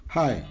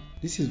Hi,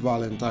 this is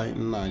Valentine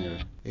Nanyere,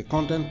 a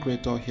content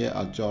creator here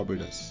at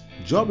JobReaders.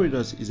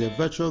 JobReaders is a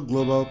virtual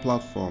global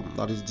platform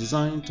that is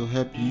designed to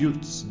help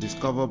youths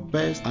discover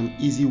best and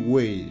easy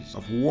ways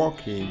of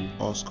working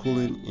or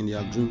schooling in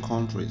their dream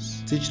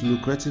countries, teach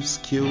lucrative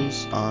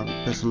skills and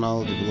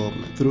personal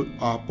development. Through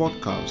our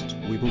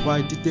podcast, we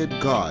provide detailed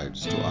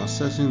guides to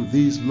accessing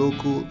these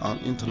local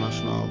and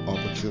international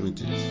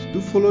opportunities.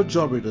 Do follow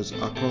JobReaders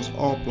across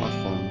all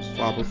platforms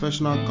for our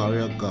professional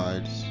career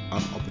guides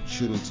and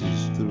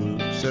opportunities through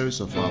series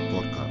of our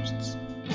podcasts.